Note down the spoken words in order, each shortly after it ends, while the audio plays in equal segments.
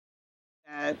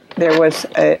that there was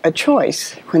a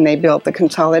choice when they built the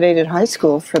consolidated high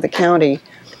school for the county,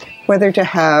 whether to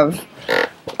have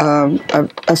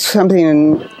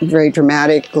something very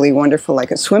dramatically wonderful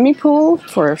like a swimming pool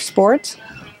for sports,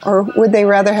 or would they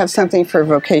rather have something for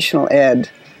vocational ed,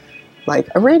 like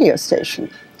a radio station.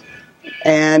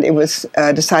 And it was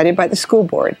decided by the school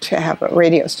board to have a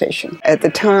radio station. At the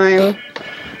time,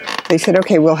 they said,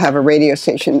 okay, we'll have a radio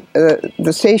station.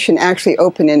 The station actually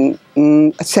opened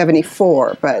in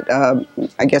 74, but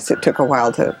I guess it took a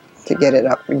while to get it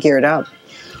up, geared up.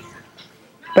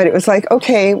 But it was like,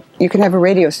 okay, you can have a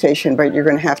radio station, but you're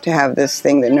going to have this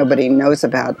thing that nobody knows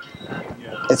about.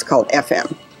 It's called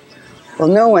FM. Well,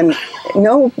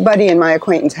 nobody in my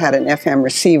acquaintance had an FM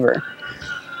receiver.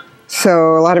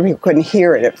 So a lot of people couldn't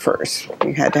hear it at first.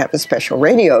 You had to have a special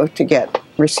radio to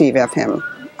receive FM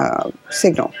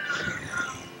signal.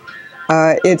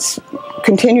 It's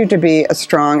continued to be a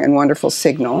strong and wonderful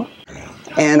signal.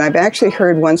 And I've actually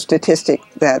heard one statistic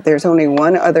that there's only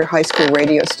one other high school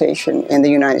radio station in the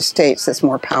United States that's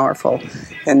more powerful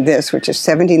than this, which is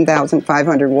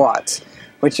 17,500 watts,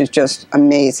 which is just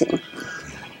amazing.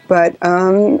 But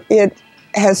it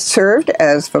has served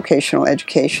as vocational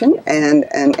education and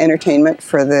entertainment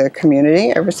for the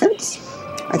community ever since.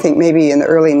 I think maybe in the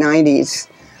early 90s,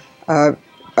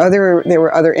 there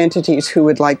were other entities who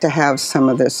would like to have some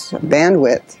of this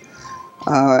bandwidth.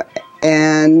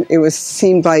 And it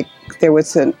seemed like there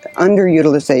was an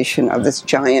underutilization of this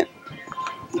giant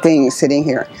thing sitting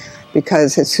here,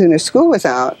 because as soon as school was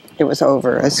out, it was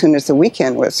over. As soon as the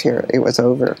weekend was here, it was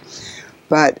over.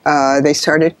 But they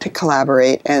started to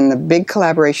collaborate, and the big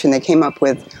collaboration they came up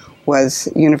with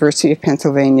was University of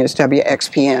Pennsylvania's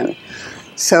WXPN.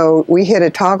 So we hit a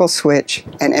toggle switch,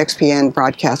 and XPN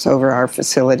broadcasts over our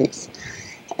facilities.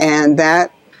 And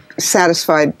that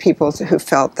satisfied people who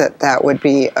felt that that would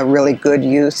be a really good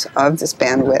use of this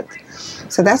bandwidth.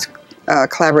 So that's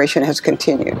collaboration has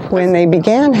continued. When they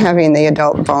began having the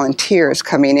adult volunteers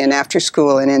coming in after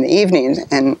school and in the evenings,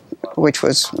 and which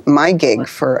was my gig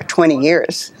for 20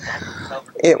 years,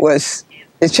 it's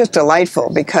just delightful,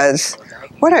 because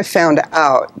what I found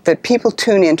out that people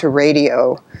tune into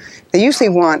radio, they usually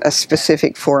want a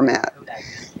specific format.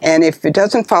 And if it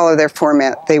doesn't follow their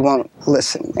format, they won't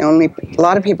listen. A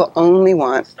lot of people only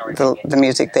want the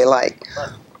music they like.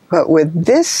 But with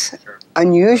this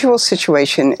unusual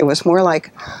situation, it was more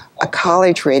like a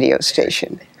college radio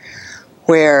station,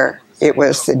 where it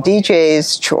was the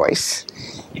DJ's choice.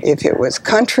 If it was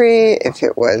country, if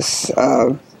it was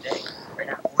a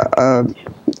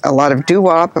lot of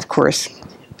doo-wop, of course,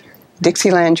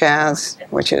 Dixieland jazz,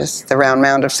 which is the round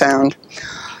mound of sound.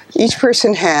 Each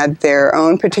person had their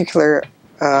own particular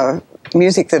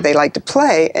music that they liked to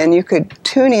play, and you could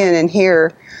tune in and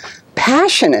hear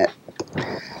passionate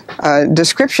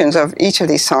descriptions of each of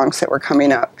these songs that were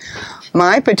coming up.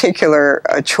 My particular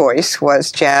choice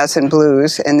was jazz and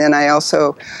blues, and then I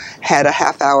also had a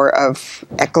half hour of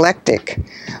eclectic.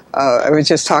 I was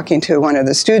just talking to one of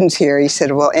the students here. He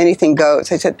said, well, anything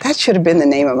goes. I said, that should have been the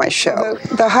name of my show.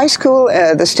 The high school,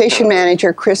 the station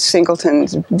manager, Chris Singleton,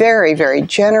 is very, very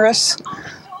generous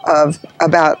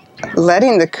about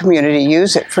letting the community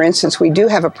use it. For instance, we do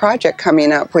have a project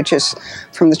coming up, which is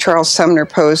from the Charles Sumner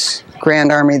Post,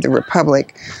 Grand Army of the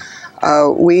Republic.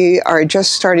 We are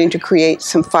just starting to create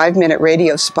some 5-minute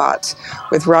radio spots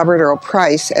with Robert Earl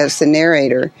Price as the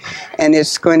narrator, and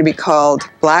it's going to be called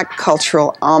Black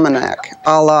Cultural Almanac,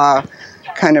 a la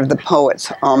kind of the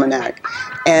Poet's Almanac.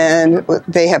 And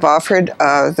they have offered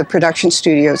the production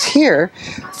studios here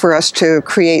for us to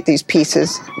create these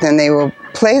pieces. Then they will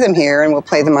play them here, and we'll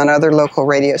play them on other local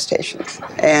radio stations.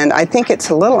 And I think it's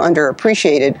a little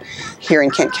underappreciated here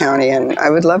in Kent County, and I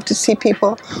would love to see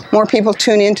more people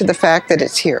tune into the fact that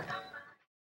it's here.